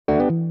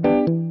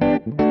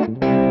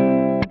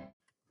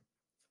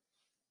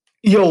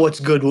Yo, what's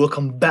good?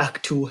 Welcome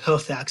back to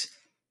Health Hacks.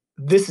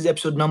 This is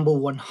episode number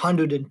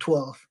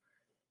 112.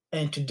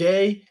 And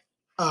today,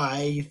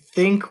 I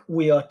think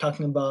we are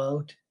talking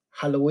about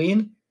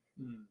Halloween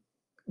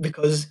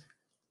because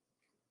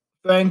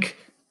Frank,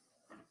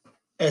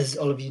 as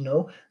all of you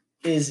know,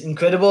 is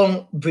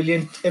incredible,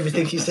 brilliant,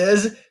 everything he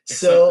says.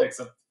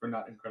 Except for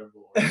not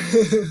incredible.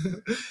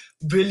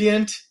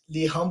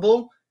 Brilliantly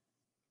humble.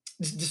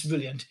 Just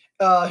brilliant.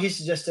 He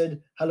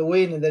suggested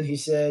Halloween, and then he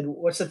said,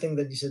 "What's the thing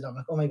that you said?" I'm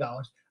like, "Oh my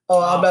god!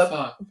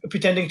 About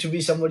pretending to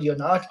be somebody you're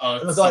not."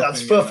 I'm like, "Oh,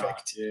 that's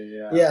perfect."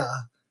 Yeah.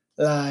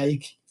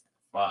 Like.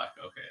 Fuck.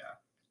 Okay. Yeah.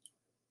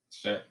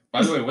 Shit.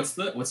 By the way,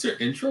 what's your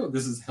intro?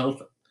 This is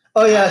Health.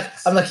 Oh yeah.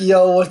 Hacks. I'm like,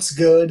 "Yo, what's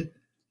good?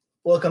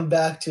 Welcome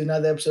back to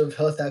another episode of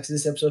Health Hacks.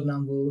 This episode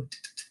number."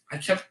 I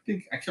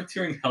kept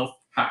hearing Health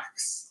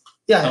Hacks.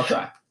 Yeah. Health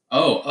Hacks.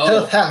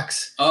 Health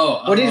Hacks.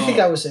 What do you think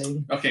I was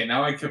saying? Okay,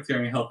 now I kept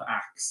hearing Health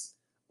Acts.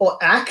 Oh,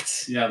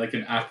 acts? Yeah, like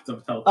an act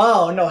of health.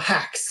 Oh no,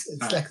 hacks.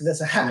 It's hacks. like there's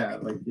a hack.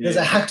 Yeah, there's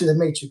a hack to the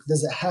matrix.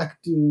 There's a hack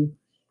to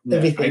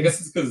everything. I guess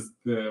it's because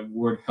the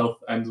word health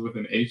ends with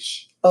an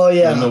H. Oh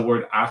yeah. And the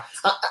word act.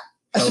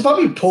 I should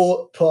probably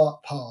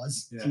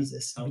pause. Yeah.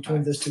 Jesus, health between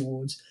acts. Those two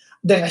words.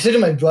 Then I said to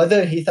my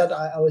brother, he thought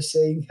I was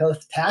saying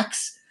health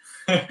tax.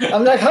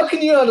 I'm like, how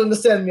can you not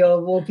understand me,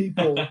 of all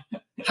people?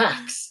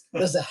 Hacks.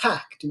 There's a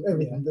hack to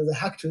everything. Yeah. There's a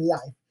hack to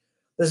life.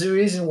 There's a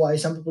reason why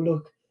some people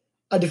look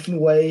a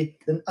different way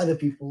than other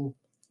people.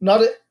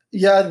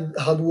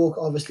 Hard work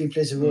obviously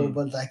plays a role,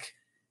 but like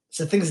it's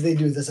the things they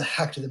do. There's a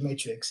hack to the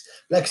matrix.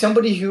 Like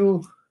somebody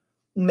who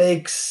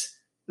makes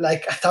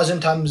like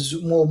 1,000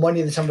 times more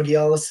money than somebody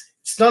else.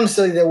 It's not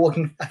necessarily they're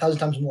working 1,000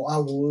 times more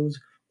hours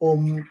or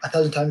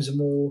 1,000 times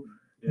more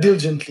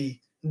diligently.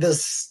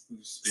 There's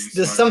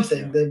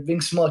something. Yeah. They're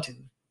being smarter.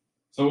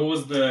 So what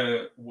was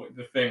the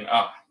thing?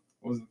 What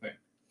was the thing?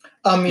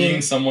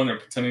 Being someone or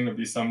pretending to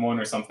be someone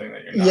or something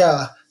that you're not.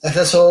 Yeah, like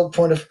that's the whole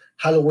point of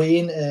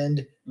Halloween.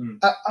 And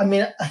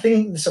I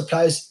think this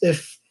applies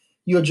if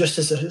you're just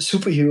as a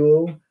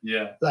superhero.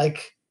 Yeah.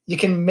 Like you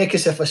can make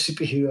yourself a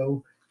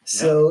superhero.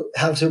 So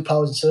have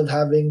superpowers instead of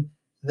having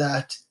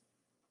that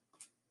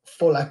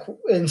for like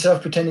instead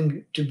of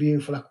pretending to be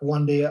for like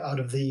one day out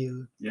of the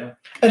year. Yeah.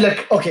 And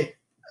like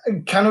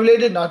kind of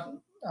related, not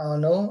I don't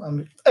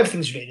know.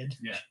 Everything's related.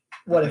 Yeah.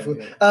 Whatever.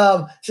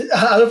 So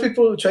a lot of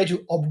people try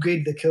to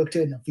upgrade the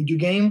character in a video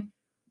game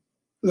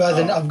rather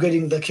than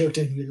upgrading the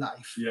character in real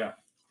life. Yeah.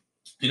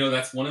 You know,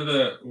 that's one of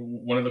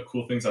the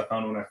cool things I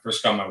found when I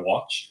first got my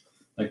watch,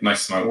 like my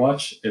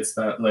smartwatch. It's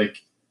that like,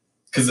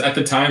 because at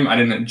the time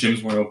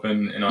gyms weren't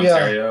open in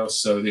Ontario,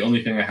 so the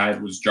only thing I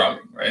had was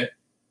jogging, right?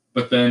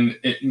 But then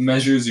it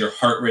measures your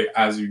heart rate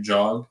as you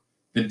jog,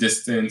 the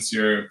distance,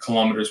 your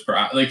kilometers per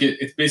hour. Like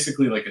it's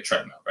basically like a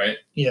treadmill, right?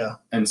 Yeah.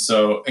 And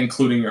so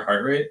including your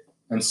heart rate.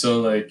 And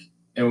so like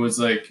it was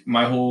like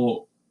my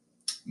whole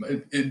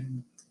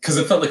because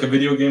it felt like a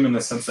video game in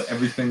the sense that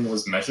everything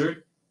was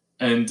measured.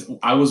 And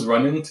I was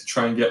running to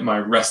try and get my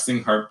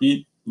resting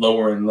heartbeat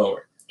lower and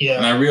lower. Yeah.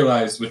 And I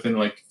realized within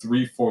like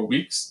 3-4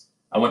 weeks,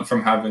 I went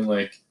from having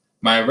like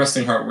my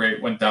resting heart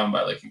rate went down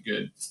by like a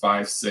good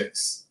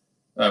 5-6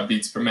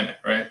 beats per minute,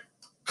 right?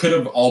 Could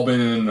have all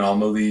been an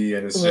anomaly,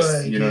 and it's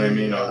just, you know what I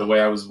mean? Or the way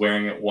I was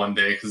wearing it one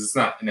day, because it's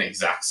not an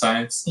exact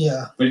science.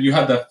 Yeah. But you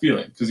had that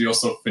feeling because you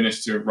also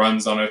finished your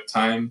runs on a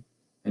time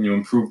and you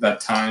improved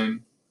that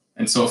time.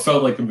 And so it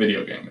felt like a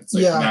video game. It's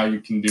like now you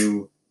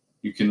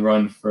can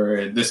run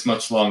for this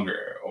much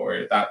longer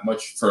or that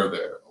much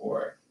further,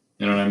 or,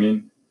 you know what I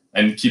mean?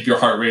 And keep your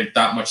heart rate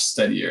that much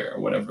steadier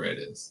or whatever it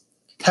is.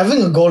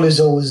 Having a goal is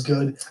always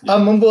good. Yeah. I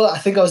remember, I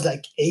think I was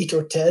like 8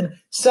 or 10,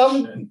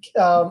 some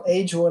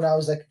age when I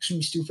was like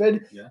extremely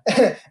stupid. Yeah.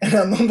 And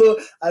I remember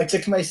I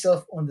checked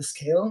myself on the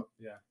scale.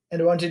 Yeah.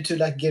 And I wanted to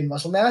like gain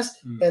muscle mass.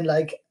 And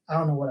like, I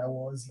don't know what I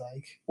was,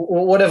 like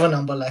whatever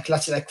number, like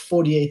let's say like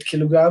 48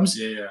 kilograms.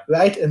 Yeah.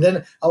 Right. And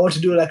then I wanted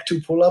to do like 2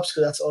 pull-ups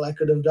because that's all I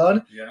could have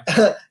done.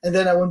 Yeah. And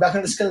then I went back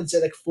on the scale and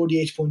said like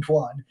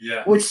 48.1.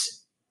 Yeah. Which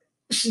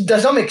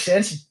does not make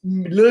sense. It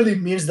literally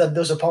means that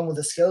there's a problem with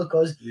the scale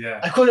because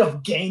I couldn't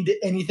have gained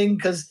anything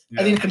because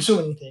I didn't consume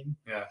anything.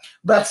 Yeah.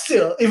 But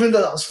still, even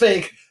though that was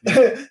fake,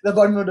 the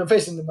bottom of the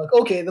face, and I'm like,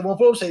 okay, the more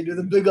pull-ups I do,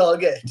 the bigger I'll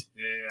get.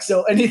 Yeah.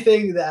 So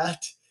anything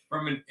that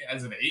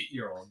as an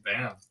 8-year-old,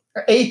 damn.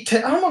 8,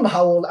 10, I don't remember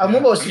how old. I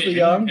remember I was super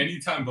young.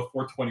 Anytime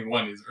before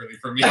 21 is early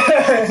for me.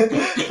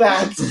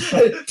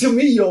 To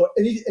me,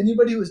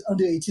 anybody who's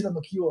under 18, I'm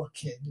like, you're a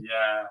kid.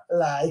 Yeah.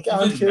 Like,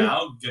 even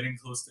now, getting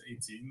close to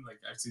 18, like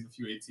I've seen a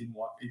few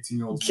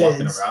 18-year-olds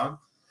walking around.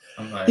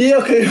 I'm like, yeah,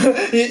 okay.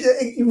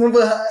 You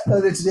remember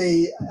earlier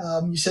today,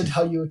 you said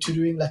how you were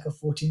tutoring like a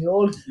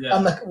 14-year-old. Yeah.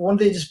 I'm like, one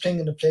day just playing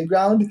in the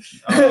playground.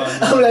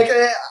 I'm like,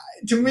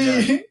 to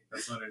me,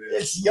 that's what it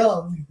is. It's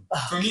young.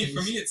 For me,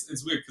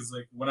 it's weird because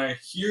like when I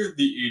hear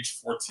the age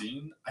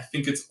 14, I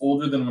think it's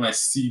older than when I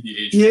see the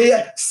age. 14.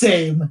 Yeah,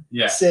 same.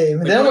 Yeah, same.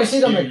 And then when I see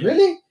it, I'm like,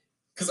 really?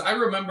 because I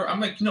remember, I'm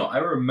like, I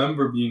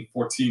remember being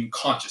 14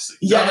 consciously.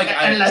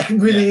 Yeah,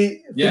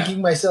 really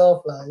thinking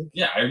myself, like.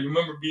 Yeah, I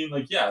remember being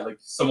like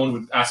someone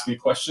would ask me a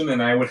question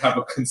and I would have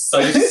a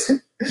concise,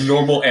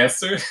 normal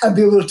answer. I'd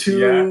be able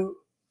to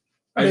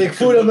make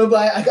food. I remember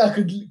I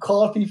could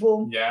call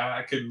people. Yeah,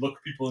 I could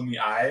look people in the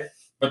eye.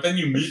 But then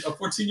you meet a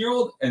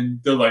 14-year-old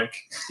and they're like,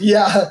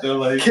 they're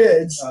like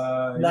kids. You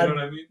know what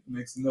I mean? It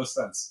makes no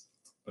sense.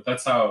 But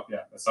that's how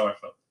I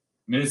felt.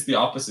 I mean, it's the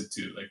opposite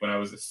too. Like when I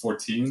was at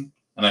 14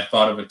 and I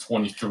thought of a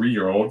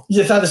 23-year-old.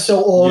 You thought they're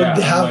so old.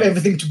 They have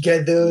everything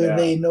together. Yeah.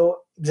 They know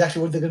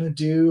exactly what they're gonna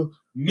do.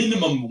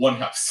 Minimum one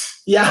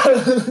house. Yeah.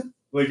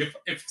 Like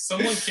if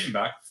someone came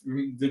back,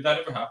 did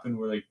that ever happen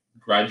where like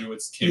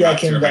graduates came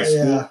back to your high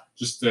school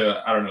just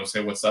to, I don't know,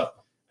 say what's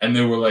up? And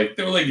they were like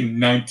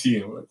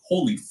 19. We're like,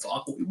 holy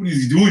fuck, what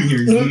is he doing here?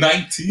 He's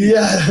 19.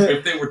 Yeah.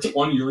 If they were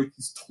 20, you're like,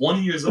 he's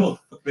 20 years old.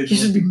 He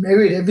should be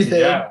married,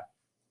 everything. Yeah.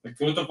 Like,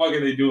 what the fuck are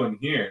they doing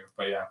here?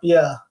 But yeah.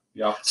 Yeah.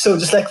 Yeah. So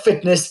just like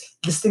fitness,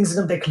 this thing's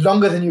gonna take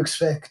longer than you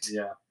expect.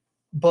 Yeah.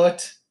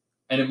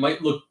 And it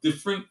might look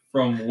different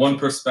from one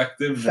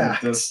perspective than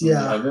it does from the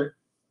other.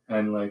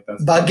 And like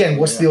that's. But again,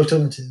 what's the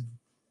alternative?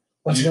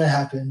 What's gonna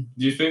happen?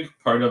 Do you think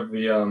part of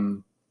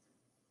the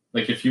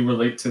like if you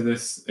relate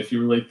this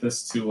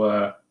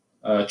to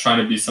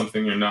trying to be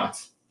something you're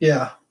not?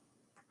 Yeah.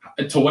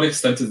 To what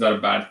extent is that a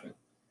bad thing?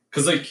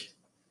 Because like,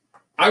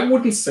 I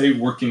wouldn't say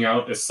working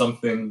out is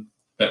something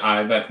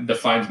that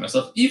defines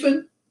myself.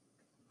 Even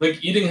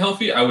like eating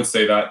healthy, I would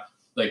say that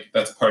like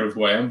that's part of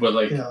who I am. But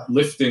like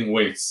lifting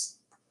weights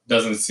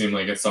doesn't seem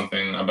like it's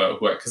something about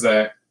who because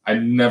I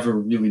never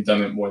really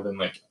done it more than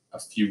like a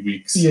few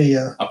weeks.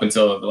 Up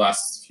until the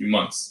last few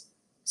months.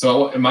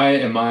 So am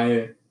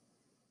I?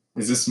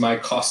 Is this my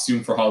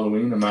costume for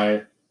Halloween? Am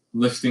I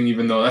lifting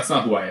even though that's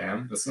not who I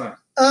am? That's not.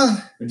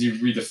 Or do you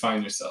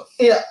redefine yourself?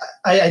 Yeah,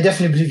 I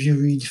definitely believe you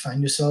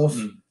redefine yourself.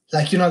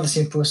 Like you're not the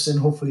same person,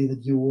 hopefully,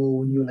 that you were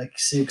when you were like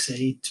 6,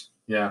 8,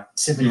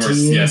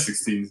 17.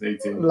 16,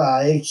 18.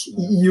 Like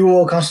you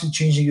were constantly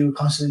changing, you were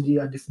constantly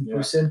a different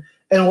person.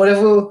 And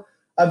whatever,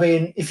 I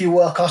mean, if you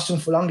wear a costume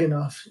for long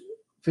enough,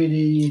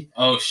 pretty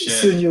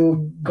soon you're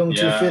going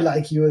to feel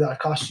like you're that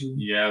costume.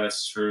 Yeah,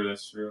 that's true.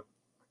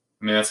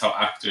 I mean, that's how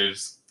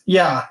actors.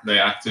 Yeah.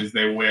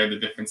 They wear the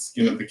different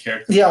skin of the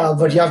character. Yeah,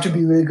 but you have to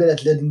be really good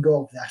at letting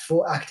go of that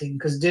for acting.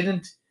 Because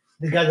didn't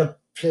the guy that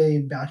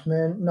played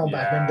Batman, the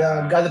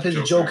guy that played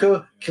the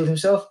Joker killed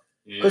himself?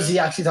 Because he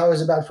actually thought he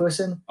was a bad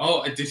person.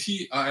 Oh, did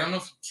he? I don't know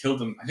if he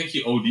killed him. I think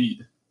he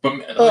OD'd.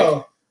 But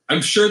like,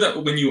 I'm sure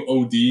that when you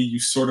OD, you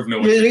sort of know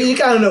what you're doing. You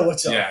kind of know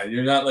what's up. Yeah,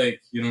 you're not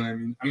like, you know what I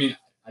mean? I mean,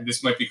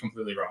 this might be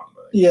completely wrong.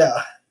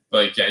 But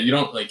like, you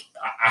don't like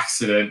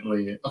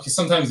accidentally. Okay,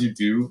 sometimes you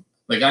do.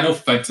 Like, I know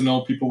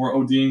fentanyl people were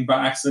ODing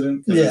by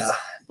accident. But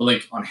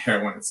like on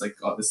heroin, it's like,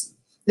 oh, this is.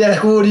 Yeah,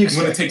 like, what do you expect?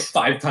 I'm going to take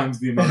 5 times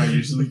the amount I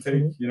usually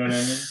take. You know what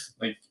I mean?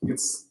 Like,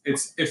 it's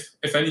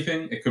if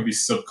anything, it could be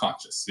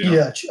subconscious. You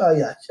know?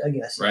 Yeah, I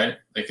guess. Right?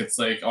 Like, it's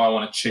like, oh, I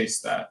want to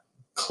chase that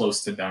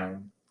close to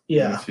dying.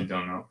 Yeah. If you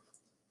don't know.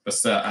 But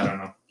still, I don't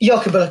know. Yeah,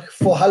 okay, but like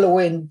for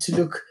Halloween to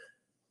look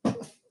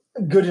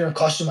good in a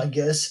costume, I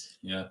guess.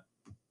 Yeah.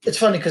 It's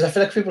funny because I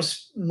feel like people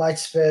might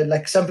spend,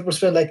 like, some people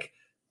spend like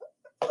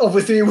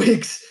over 3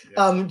 weeks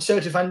trying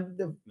to find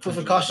the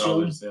perfect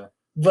costume.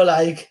 But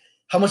like,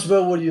 how much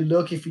better would you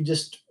look if you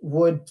just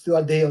would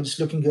throughout the day or just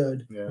looking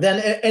good?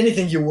 Then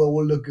anything you wear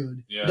will look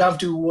good. You don't have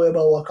to worry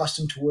about what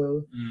costume to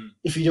wear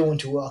if you don't want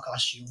to wear a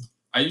costume.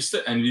 I used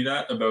to envy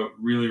that about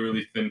really,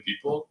 really thin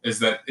people, is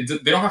that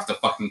they don't have to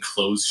fucking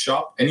clothes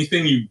shop.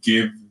 Anything you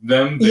give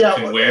them, they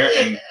can wear.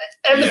 And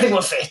everything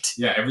will fit.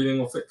 Yeah, everything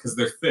will fit because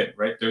they're thin,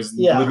 right? There's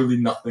literally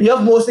nothing. You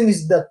have more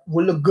things that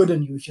will look good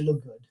on you if you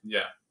look good.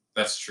 Yeah,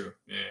 that's true.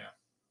 Yeah.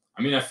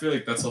 I mean, I feel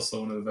like that's also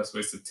one of the best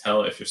ways to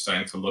tell if you're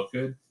starting to look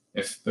good.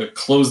 If the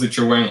clothes that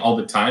you're wearing all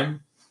the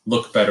time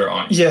look better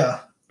on you. Yeah.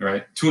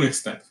 Right? To an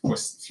extent. Of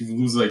course, if you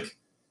lose like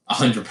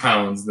 100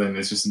 pounds, then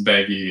it's just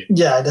baggy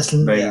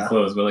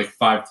clothes. But like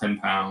 5-10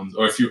 pounds,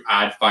 or if you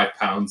add 5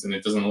 pounds and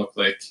it doesn't look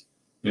like,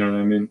 you know what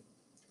I mean?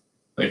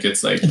 Like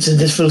it's like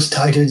this feels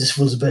tighter, this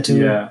feels better.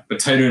 Yeah, but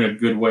tighter in a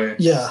good way.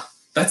 Yeah.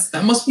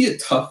 That must be a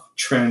tough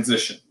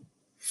transition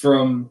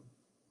from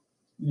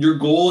your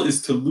goal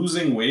is to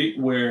losing weight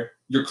where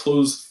your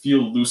clothes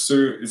feel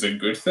looser is a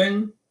good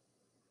thing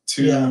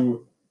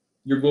to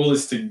your goal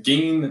is to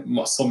gain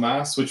muscle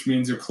mass, which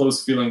means your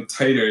clothes feeling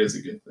tighter is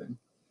a good thing.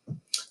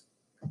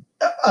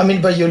 I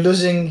mean, but you're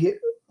losing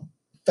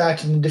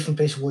fat in a different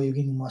place where you're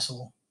gaining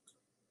muscle.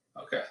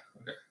 Okay.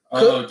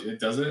 Oh, it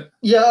does it?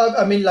 Yeah,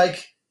 I mean,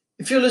 like,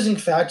 if you're losing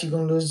fat, you're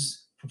going to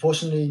lose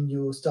proportionally in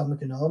your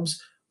stomach and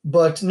arms.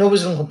 But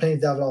nobody's going to complain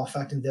if they have a lot of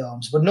fat in their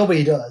arms. But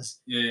nobody does.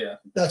 Yeah.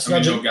 That's I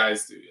mean, no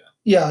guys do,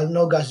 Yeah,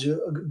 no guys do.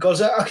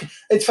 Girls are okay.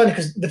 It's funny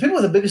because the people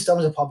with the biggest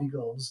arms are probably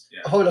girls. Yeah.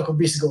 Probably like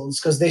obese girls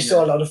because they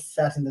store a lot of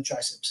fat in the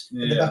triceps,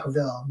 in the back of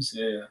their arms.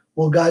 Yeah.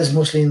 Well, guys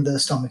mostly in the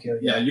stomach area.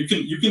 Yeah, you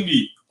can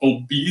be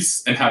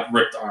obese and have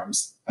ripped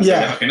arms.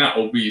 Okay, not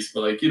obese,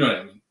 but like, you know what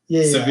I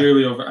mean.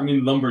 Severely over. I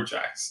mean,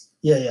 lumberjacks.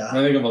 Yeah.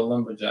 When I think of a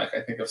lumberjack,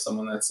 I think of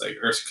someone that's like,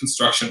 or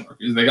construction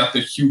workers. They got the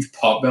huge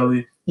pot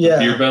belly,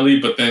 beer belly,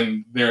 but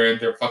then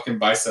their fucking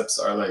biceps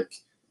are like,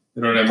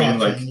 you know what I mean,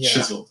 like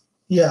chiseled.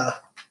 Yeah.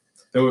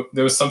 There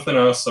was something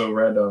I also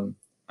read.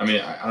 I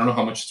mean, I don't know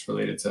how much it's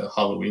related to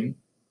Halloween,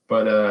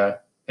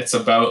 but it's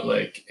about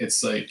like,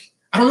 it's like,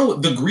 I don't know.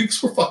 The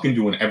Greeks were fucking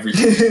doing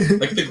everything.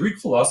 Like the Greek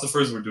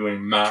philosophers were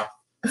doing math,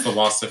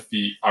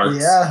 philosophy,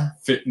 arts,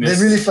 fitness.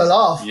 They really fell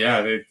off.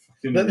 Yeah, they.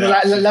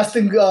 The last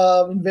thing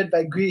invented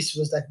by Greece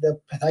was like the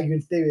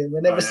Pythagorean theorem,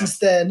 and ever since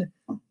then,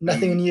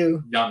 nothing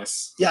new.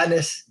 Giannis.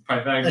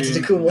 Pythagorean. That's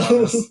the cool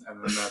Giannis,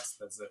 and then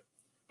that's it.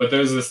 But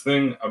there's this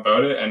thing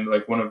about it, and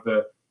like one of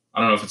the,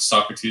 I don't know if it's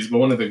Socrates, but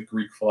one of the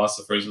Greek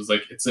philosophers was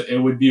like,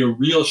 it would be a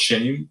real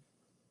shame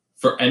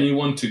for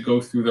anyone to go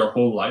through their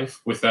whole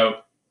life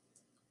without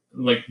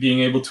like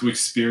being able to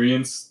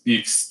experience the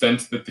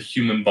extent that the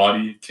human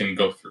body can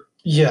go through.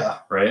 Yeah.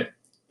 Right?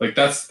 Like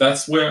that's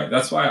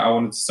why I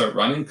wanted to start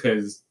running,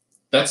 because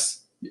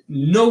that's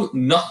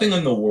nothing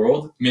in the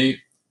world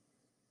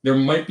there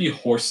might be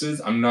horses,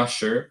 I'm not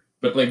sure,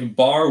 but like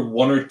bar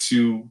one or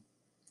two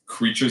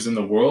creatures in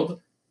the world,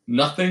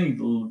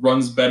 nothing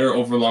runs better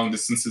over long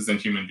distances than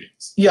human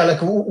beings. Yeah,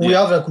 like we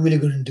have like really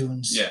good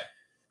endurance. Yeah.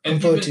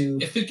 And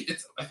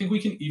I think we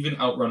can even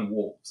outrun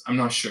wolves. I'm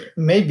not sure.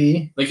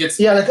 Maybe. Like it's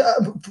like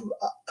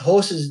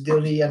horses is the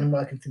only animal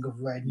I can think of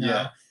right now.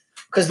 Yeah.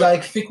 Because like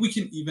I think we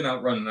can even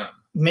outrun them.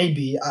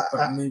 Maybe.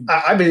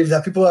 I believe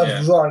that people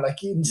have run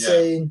like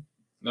insane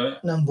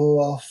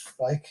number of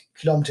like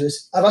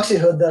kilometers. I've actually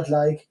heard that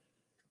like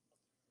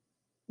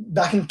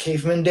back in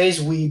caveman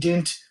days we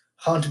didn't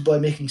hunt by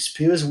making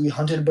spears. We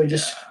hunted by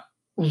just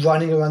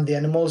running around the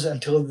animals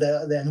until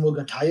the animal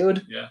got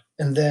tired. Yeah.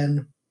 And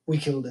then we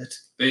killed it.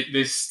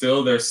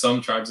 There's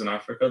some tribes in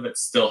Africa that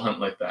still hunt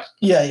like that.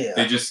 Yeah.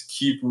 They just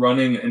keep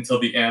running until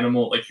the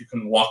animal, like you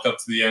can walk up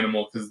to the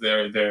animal because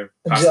they're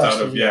passed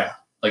out of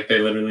like they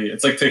literally,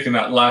 it's like taking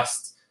that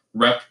last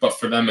rep, but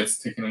for them it's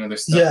taking another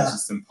step. Yeah. It's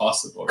just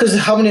impossible. Because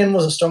how many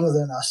animals are stronger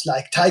than us?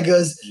 Like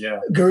tigers,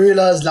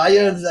 gorillas,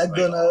 lions,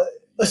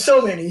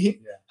 so many. Yeah.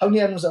 How many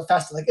animals are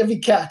faster? Like every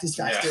cat is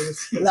faster.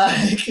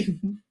 Like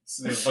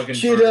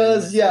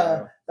cheetahs,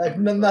 like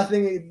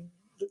nothing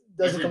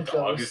doesn't every come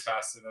dog close. is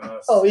faster than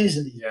us. Oh,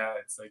 easily. Yeah,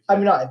 it's like I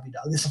mean, not every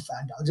dog. There's some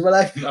fat dogs, but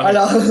like I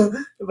know,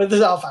 but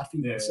there's all fat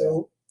people,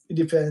 so it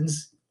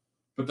depends.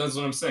 But that's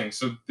what I'm saying.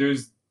 So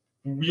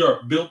we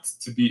are built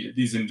to be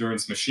these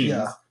endurance machines.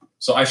 Yeah.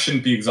 So I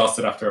shouldn't be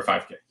exhausted after a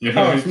 5K. You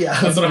know what I mean?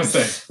 Yeah. That's what I'm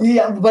saying.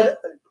 Yeah, but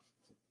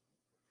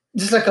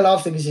just like a lot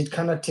of things, it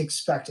kind of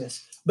takes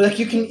practice. But like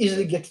you can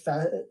easily get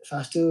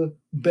faster,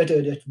 better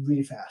at it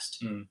really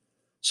fast. Mm.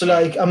 So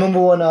like I remember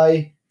when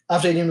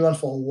after I didn't run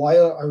for a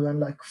while, I ran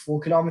like 4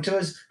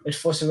 kilometers. At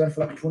first I ran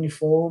for like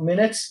 24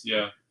 minutes.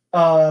 Yeah.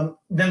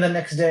 Then the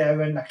next day I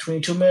ran like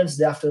 22 minutes.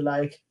 After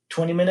like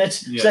 20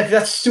 minutes. Yeah. It's like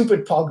that's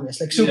stupid progress,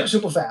 like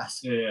super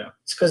fast. Yeah.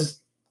 It's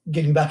because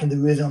getting back in the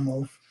rhythm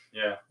of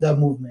that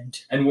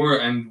movement. And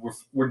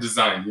we're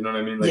designed, you know what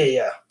I mean? Like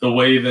the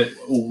way that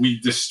we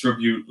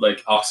distribute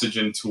like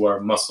oxygen to our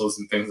muscles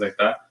and things like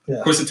that. Yeah.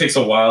 Of course it takes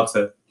a while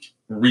to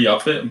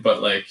re-up it,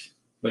 but like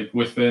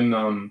within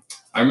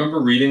I remember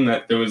reading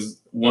that there was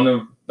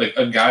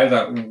a guy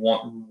that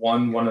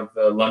won one of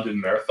the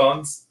London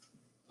marathons.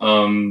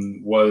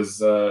 He was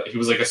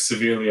like a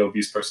severely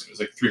obese person. He was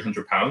like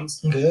 300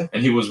 pounds. Okay.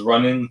 And he was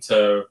running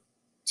to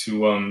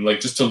like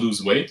just to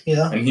lose weight.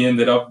 Yeah. And he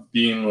ended up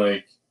being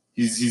like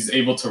he's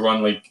able to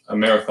run like a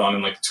marathon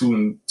in like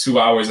 2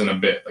 hours and a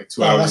bit, like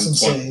 2 hours and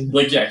 20. Insane.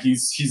 Like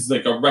he's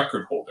like a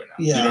record holder now.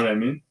 Yeah. You know what I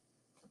mean?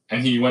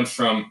 And he went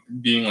from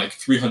being like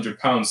 300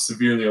 pounds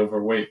severely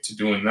overweight to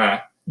doing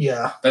that.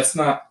 Yeah. That's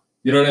not,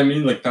 you know what I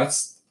mean? Like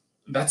that's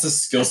a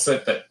skill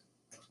set that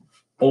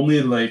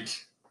only like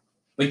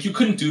you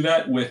couldn't do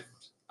that with,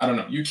 I don't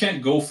know. You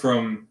can't go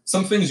from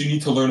some things you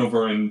need to learn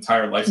over an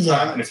entire lifetime.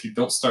 Yeah. And if you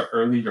don't start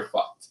early, you're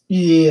fucked.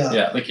 Yeah.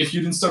 Yeah. Like if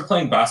you didn't start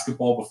playing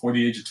basketball before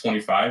the age of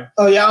 25.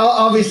 Oh yeah,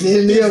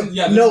 obviously.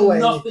 No way.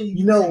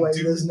 No way.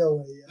 Do. There's no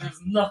way. Yeah. There's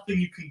nothing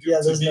you can do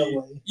to be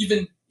no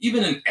way.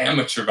 Even an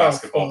amateur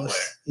basketball player.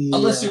 Yeah.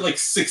 Unless you're like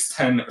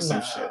 6'10" or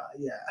some shit.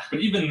 Yeah.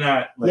 But even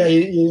that, like,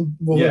 you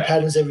movement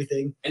patterns,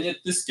 everything. And yet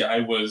this guy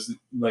was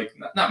like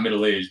not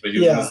middle aged, but he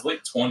was in his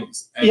late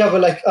 20s. And but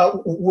like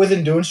with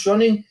endurance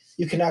running,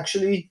 you can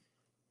actually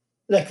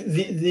like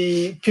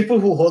the people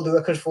who hold the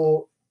record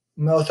for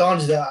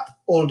marathons, they're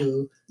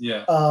older.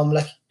 Yeah.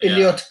 Like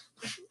Elliot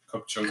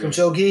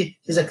Kipchoge,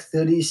 he's like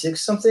 36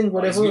 something,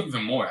 whatever. He's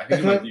even more. I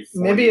think like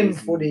maybe in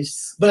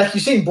 40s. But like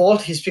Usain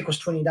Bolt, his peak was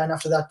 29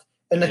 after that.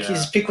 And like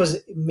his peak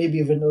was maybe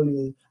even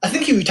earlier. I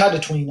think he retired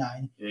at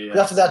 29. Yeah, but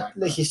after that,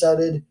 like he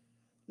started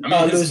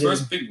his losing.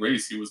 first big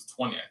race, he was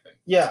 20, I think.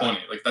 Yeah. 20.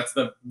 Like that's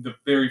the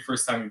very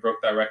first time he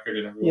broke that record,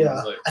 and everyone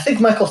was like, I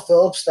think Michael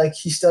Phelps, like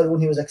he started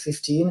when he was like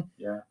 15.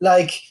 Yeah.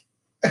 Like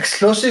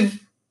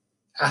explosive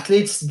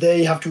athletes,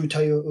 they have to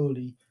retire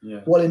early.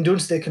 Yeah. While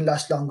endurance, they can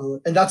last longer.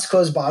 And that's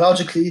because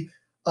biologically,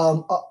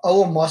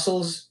 our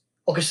muscles,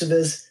 okay, so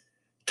there's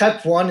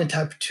type 1 and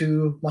type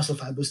 2 muscle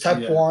fibers.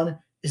 Type 1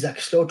 is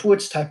like slow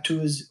twitch, type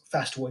 2 is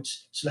fast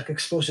twitch. So like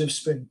explosive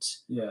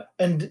sprints. Yeah.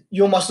 And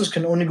your muscles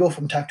can only go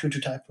from type 2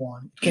 to type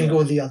 1. It can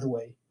go the other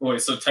way.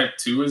 Wait, so type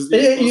 2 is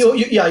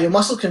the your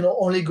muscle can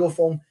only go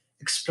from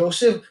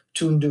explosive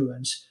to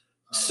endurance.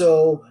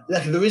 So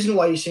like the reason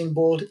why Usain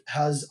Bolt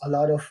has a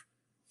lot of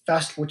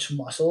fast twitch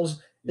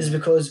muscles is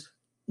because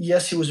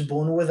yes, he was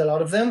born with a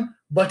lot of them,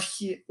 but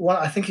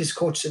I think his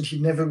coach said he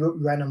never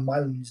ran a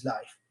mile in his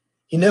life.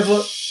 He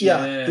never, he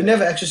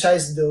never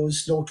exercised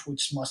those slow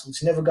twitch muscles.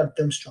 He never got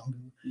them stronger.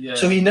 Yeah.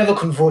 So he never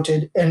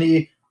converted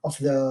any of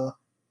the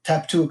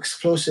type 2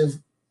 explosive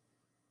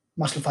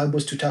muscle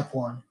fibers to type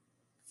 1.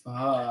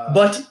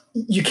 But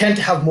you can't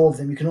have more of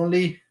them. You can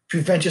only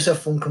prevent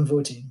yourself from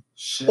converting.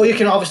 Or you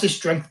can obviously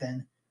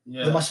strengthen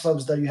the muscle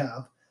fibers that you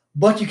have.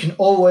 But you can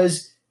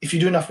always, if you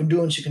do enough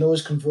endurance, you can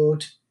always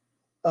convert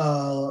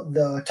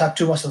the type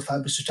 2 muscle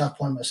fibers to type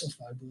 1 muscle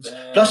fibers.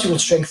 Plus, you will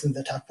strengthen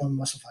the type 1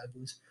 muscle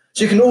fibers.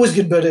 So you can always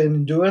get better in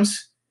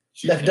endurance.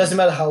 Like, it doesn't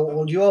matter how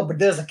old you are, but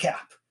there's a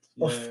cap.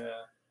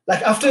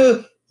 Like,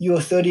 after you're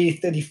 30,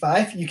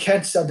 35, you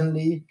can't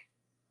suddenly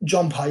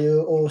jump higher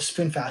or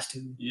sprint faster.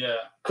 Yeah.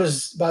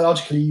 Because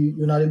biologically,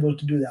 you're not able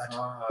to do that.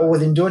 Or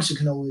with endurance, you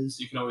can always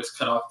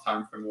cut off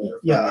time from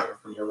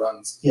your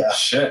runs. Yeah.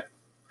 Shit.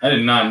 I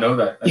did not know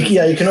that.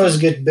 You can always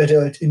get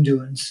better at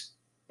endurance.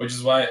 Which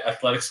is why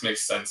athletics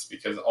makes sense,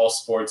 because all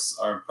sports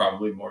are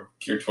probably more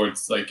geared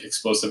towards like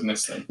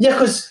explosiveness.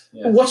 Because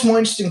what's more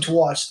interesting to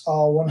watch, a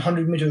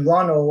 100-meter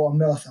run or a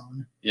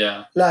marathon?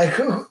 Yeah. Like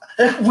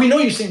we know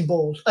Usain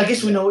Bolt. I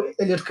guess we know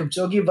Eliud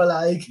Kipchoge, but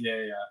like.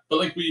 But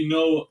like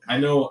I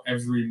know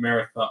every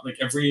marathon, like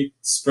every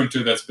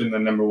sprinter that's been the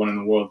number one in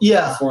the world.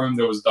 Yeah. Before him,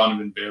 there was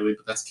Donovan Bailey,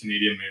 but that's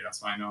Canadian made.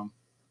 That's why I know him.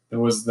 There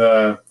was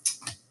the.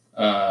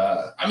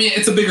 I mean,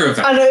 it's a bigger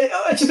event. And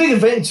it's a big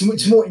event.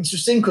 It's more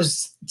interesting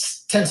because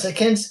it's 10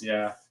 seconds.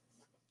 Yeah.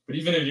 But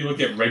even if you look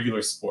at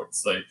regular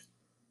sports, like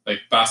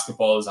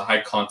basketball is a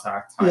high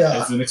contact,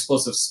 it's an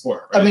explosive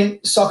sport, right? I mean,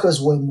 soccer is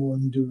way more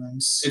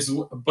endurance. It's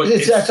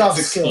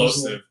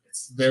explosive.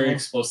 It's very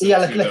explosive. Yeah,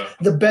 like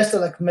the best are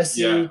like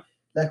Messi,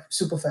 like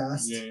super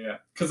fast. Yeah.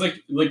 Because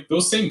like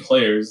those same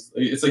players,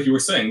 it's like you were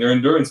saying, their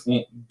endurance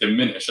won't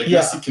diminish. Like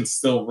Messi can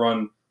still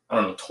run, I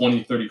don't know,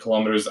 20, 30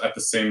 kilometers at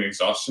the same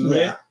exhaustion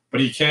rate. But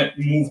he can't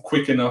move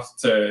quick enough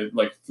to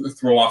like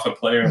throw off a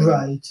player.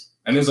 Right.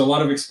 And there's a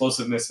lot of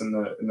explosiveness in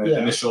the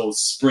initial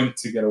sprint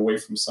to get away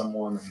from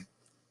someone and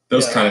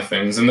those kind of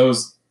things. And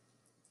those,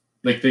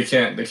 like they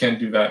can't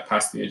do that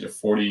past the age of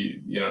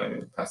 40. You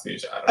know, past the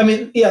age of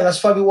that's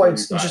probably why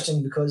it's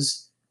interesting,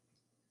 because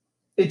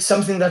it's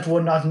something that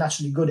we're not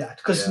naturally good at.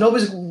 Because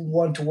nobody's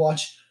want to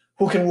watch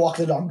who can walk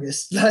the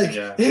longest,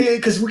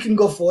 because we can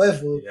go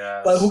forever.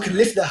 But who can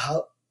lift the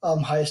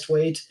highest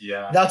weight?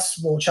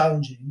 That's more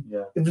challenging.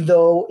 Even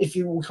though if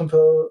you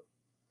compare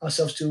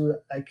ourselves to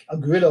like a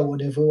gorilla or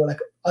whatever, or like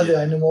other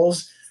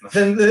animals,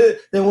 then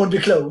they won't be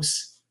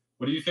close.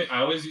 What do you think?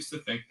 I always used to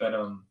think that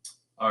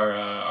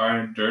our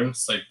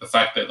endurance, like the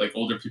fact that like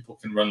older people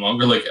can run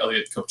longer, like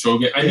Eliud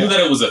Kipchoge, I knew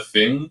that it was a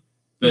thing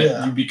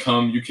that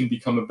you can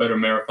become a better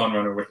marathon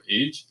runner with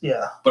age.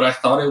 But I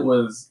thought it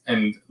was,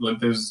 and like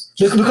there's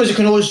because you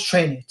can always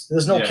train it.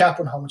 There's no cap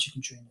on how much you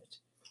can train it.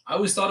 I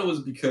always thought it was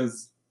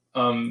because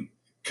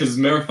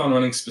marathon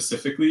running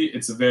specifically,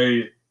 it's a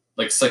very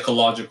like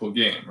psychological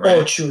game, right?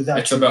 Oh, true.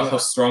 It's about how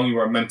strong you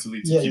are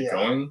mentally to keep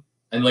going,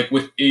 and like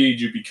with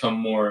age, you become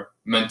more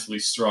mentally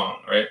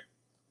strong, right?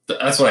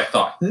 That's what I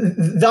thought.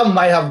 That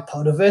might have a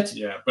part of it.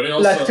 Yeah, but it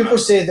also, like people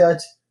say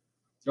that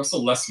you're also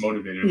less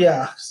motivated.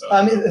 Yeah,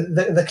 I mean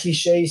the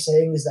cliche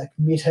saying is like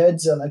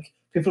meatheads are like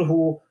people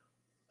who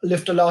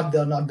lift a lot.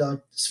 They're not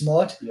that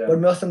smart, but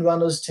marathon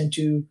runners tend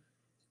to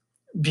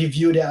be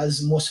viewed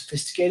as more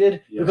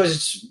sophisticated because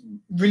it's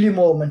really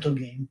more a mental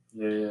game.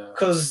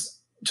 Because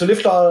to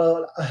lift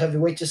a heavy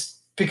weight,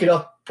 just pick it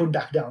up, put it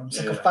back down. It's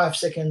like a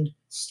 5-second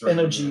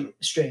energy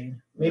strain,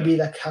 maybe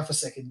like half a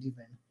second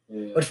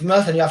even. But for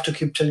marathon, you have to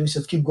keep telling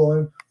yourself, keep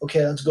going.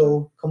 Okay, let's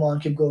go. Come on,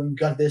 keep going. You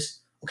got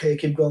this. Okay,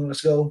 keep going. Let's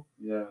go.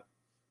 You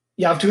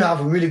have to have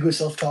a really good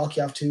self-talk.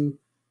 You have to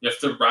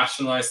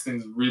rationalize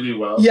things really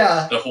well.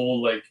 The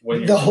whole like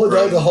when the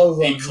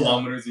whole 8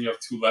 kilometers and you have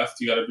 2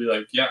 left, you got to be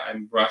like,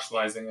 I'm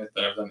rationalizing it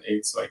that I've done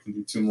 8, so I can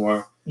do 2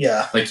 more.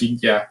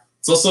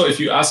 It's also, if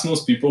you ask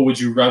most people, would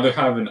you rather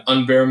have an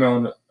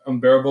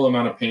unbearable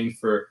amount of pain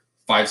for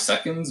 5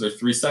 seconds or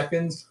 3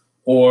 seconds,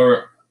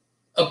 or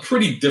a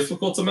pretty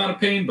difficult amount of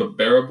pain but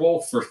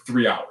bearable for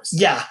 3 hours?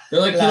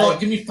 They're like,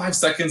 give me 5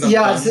 seconds. I'm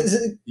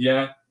done.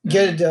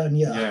 Get it done.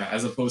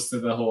 As opposed to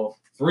the whole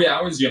 3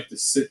 hours you have to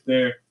sit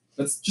there.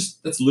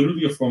 That's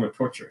literally a form of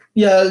torture.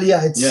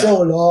 It's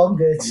so long.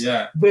 It's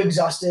very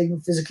exhausting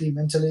physically,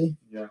 mentally.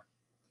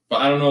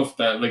 But I don't know if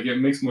that, like, it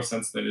makes more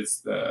sense that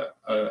it's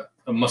a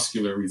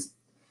muscular reason.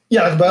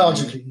 Like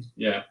biologically.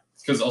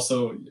 Because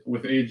also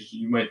with age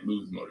you might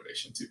lose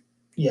motivation too.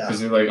 Yeah.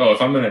 Because you're like, oh,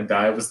 if I'm going to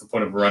die, what's the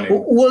point of running?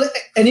 Well,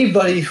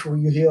 anybody who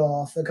you hear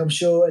of, like I'm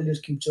sure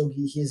Eliud Kipchoge,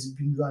 he has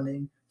been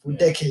running for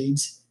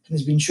decades and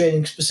has been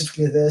training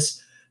specifically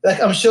this.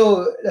 Like I'm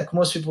sure, like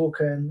most people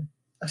can,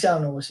 actually I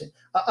don't know what to say.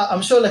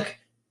 I'm sure like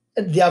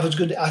the average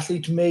good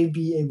athlete may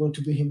be able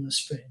to beat him in a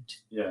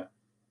sprint. Yeah.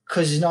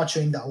 Because he's not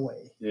trained that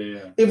way.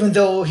 Yeah. Even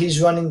though he's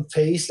running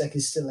pace, like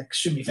he's still like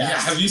extremely fast.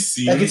 Yeah, have you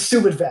seen? Like it's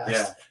stupid fast.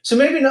 Yeah. So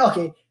maybe not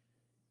okay.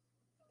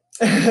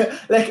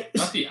 Like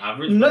not the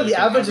average. Not like the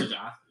average athlete.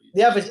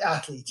 The average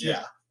athlete,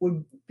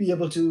 would be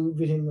able to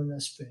beat him in a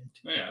sprint.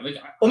 Yeah,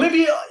 or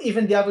maybe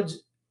even the average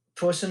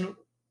person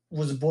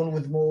was born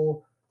with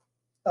more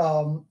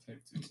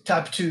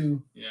type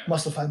 2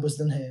 muscle fibers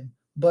than him,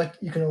 but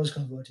you can always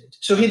convert it.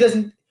 So he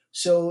doesn't.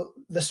 So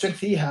the strength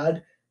he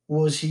had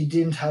was he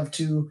didn't have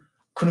to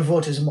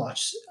convert as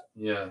much.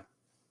 Yeah.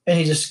 And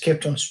he just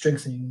kept on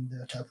strengthening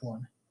the type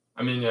 1.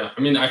 I mean, yeah.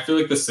 I mean, I feel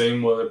like the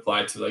same will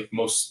apply to like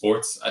most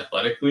sports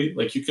athletically.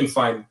 Like you can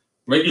find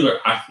regular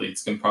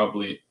athletes can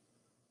probably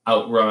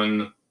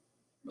outrun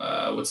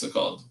what's it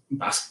called?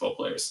 Basketball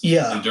players.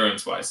 Yeah.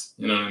 Endurance wise.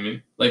 You know what I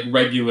mean? Like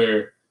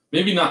regular,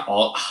 maybe not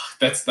all.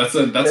 That's a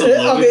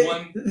loaded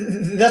one.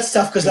 That's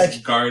tough because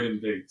like guard and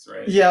bigs,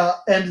 right? Yeah,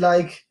 and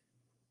like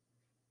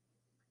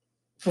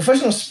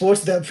professional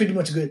sports, they're pretty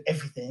much good at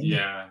everything.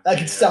 Yeah.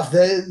 Like it's tough.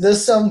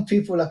 There's some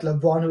people like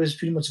LeBron who is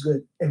pretty much good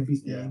at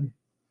everything. Yeah.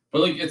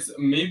 But like it's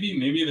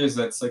maybe there's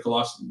that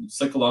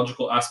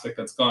psychological aspect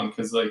that's gone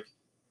because like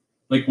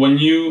when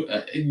you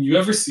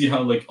ever see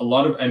how like a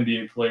lot of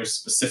NBA players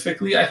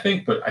specifically, I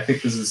think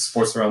this is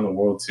sports around the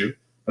world too,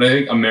 but I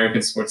think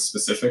American sports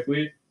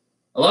specifically,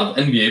 a lot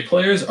of NBA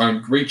players are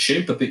in great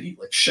shape, but they eat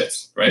like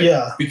shit, right?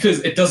 Yeah. Because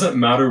it doesn't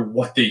matter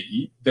what they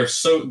eat. They're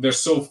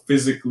so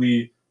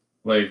physically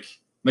like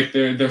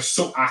they're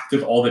so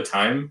active all the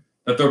time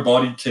that their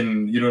body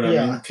can, you know what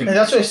I mean? And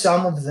that's why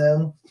some of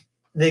them,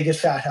 they get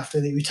fat after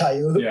they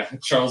retire. Yeah,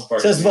 Charles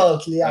Barkley. Charles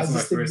Barkley, I was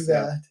just think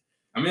that.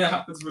 I mean, it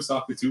happens for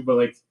soccer too, but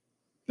like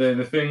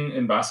the thing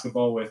in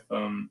basketball with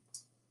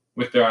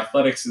their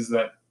athletics is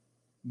that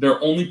they're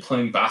only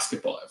playing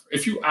basketball ever.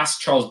 If you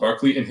ask Charles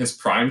Barkley in his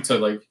prime to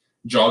like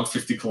jog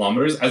 50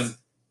 kilometers, as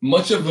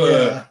much of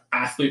a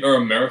athlete or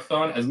a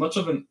marathon, as much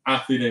of an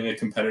athlete and a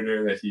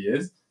competitor that he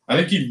is, I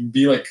think he'd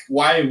be like,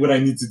 why would I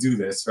need to do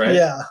this, right?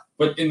 Yeah.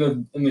 But in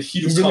the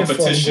heat of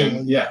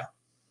competition,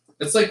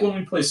 it's like when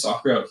we play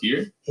soccer out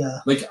here. Yeah.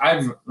 Like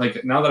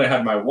now that I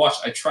had my watch,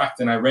 I tracked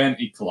and I ran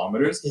 8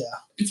 kilometers. Yeah.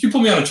 If you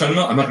put me on a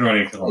treadmill, I'm not gonna run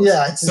 8 kilometers.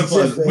 Yeah, it's simple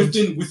as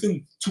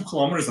within 2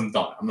 kilometers, I'm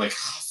done. I'm like,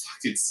 oh, fuck,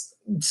 it's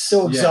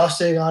so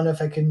exhausting. I don't know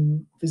if I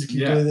can physically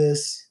do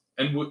this.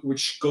 And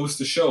which goes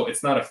to show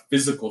it's not a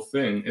physical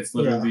thing. It's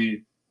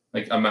literally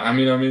like I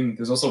mean,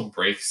 there's also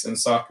breaks in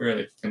soccer.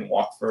 Like you can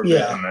walk for a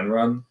bit and then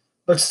run.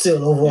 But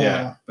still, overall.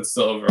 Yeah, but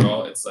still,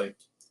 overall, it's like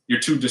you're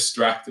too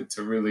distracted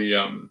to really, you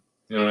know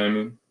what I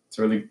mean?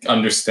 To really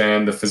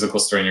understand the physical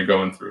strain you're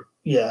going through.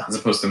 Yeah. As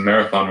opposed to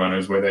marathon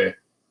runners where they,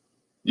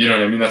 you know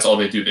what I mean? That's all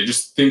they do. They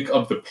just think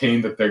of the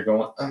pain that they're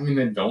going. I mean,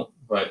 they don't,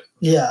 but.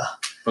 Yeah.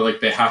 But like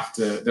they have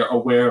to, they're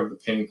aware of the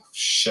pain. Oh,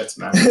 shit,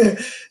 man.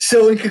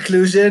 So in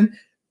conclusion,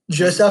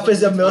 dress up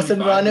as a marathon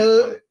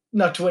runner.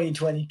 Not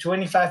 2020.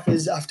 25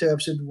 is after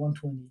episode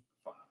 120.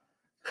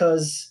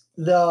 Because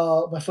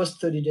my first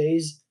 30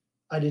 days,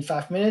 I did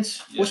 5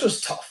 minutes, which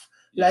was tough.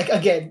 Like,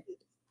 again,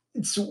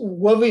 it's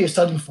wherever you're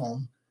starting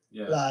from.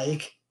 Yeah.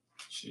 Like,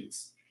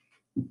 jeez.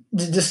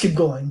 Just keep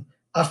going.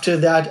 After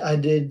that,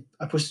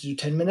 I pushed it to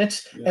 10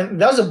 minutes. Yeah.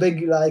 And that was a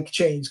big, like,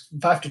 change.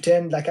 5 to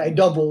 10, like, I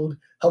doubled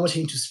how much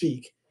I need to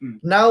speak.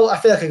 Now, I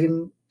feel like I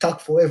can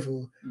talk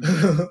forever.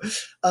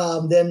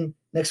 Then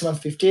next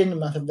month, 15, the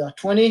month of that,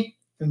 20.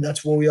 And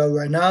that's where we are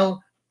right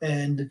now.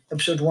 And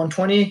episode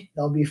 120,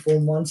 that'll be 4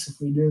 months of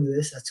me doing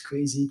this. That's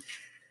crazy.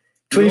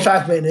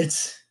 25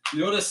 minutes.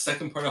 You know the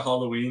second part of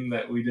Halloween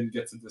that we didn't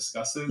get to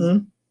discuss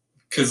is?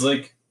 Because,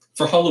 like,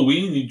 for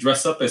Halloween, you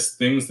dress up as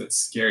things that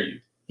scare you.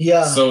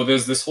 Yeah. So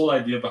there's this whole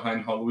idea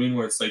behind Halloween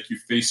where it's like you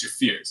face your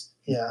fears.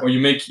 Yeah. Or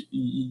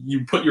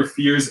you put your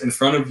fears in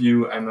front of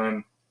you, and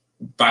then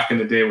back in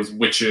the day it was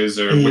witches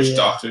or witch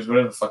doctors,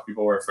 whatever the fuck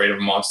people were afraid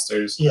of,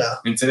 monsters. Yeah. I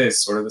mean, today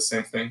it's sort of the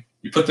same thing.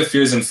 You put the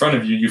fears in front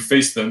of you, you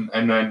face them,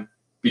 and then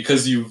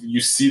because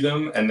you see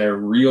them and they're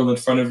real in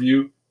front of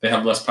you, they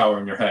have less power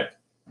in your head.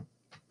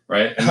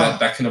 Right? And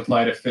that can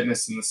apply to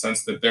fitness in the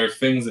sense that there are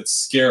things that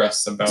scare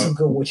us about. That's a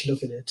good way to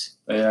look at it.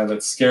 Yeah,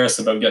 that scare us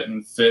about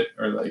getting fit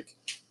or like,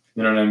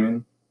 you know what I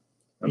mean?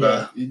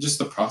 About just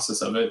the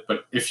process of it.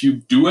 But if you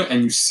do it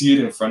and you see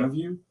it in front of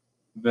you,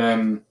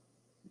 then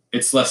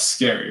it's less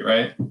scary,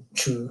 right?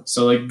 True.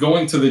 So like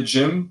going to the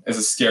gym is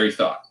a scary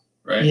thought,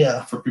 right?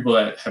 Yeah. For people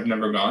that have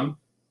never gone.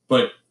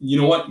 But you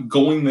know what?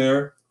 Going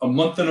there a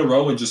month in a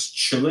row and just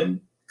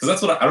chilling. Because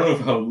that's what I don't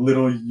know how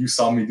little you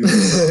saw me do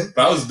this,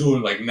 but I was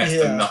doing like next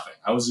to nothing.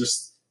 I was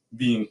just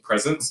being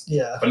present.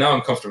 Yeah. But now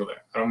I'm comfortable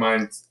there. I don't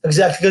mind.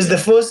 Exactly. Because the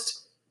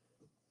first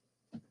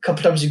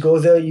couple times you go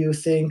there, you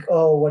think,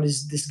 oh, what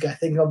is this guy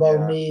thinking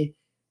about me?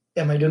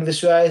 Am I doing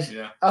this right?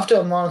 Yeah. After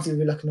a month, you'll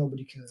be like,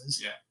 nobody cares.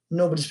 Yeah.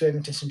 Nobody's paying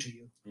attention to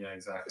you. Yeah,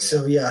 exactly.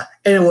 So,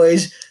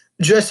 Anyways,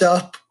 dress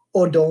up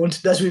or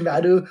don't. Doesn't really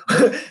matter.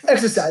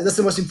 Exercise. That's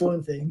the most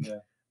important thing. Yeah.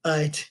 All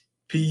right.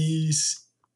 Peace.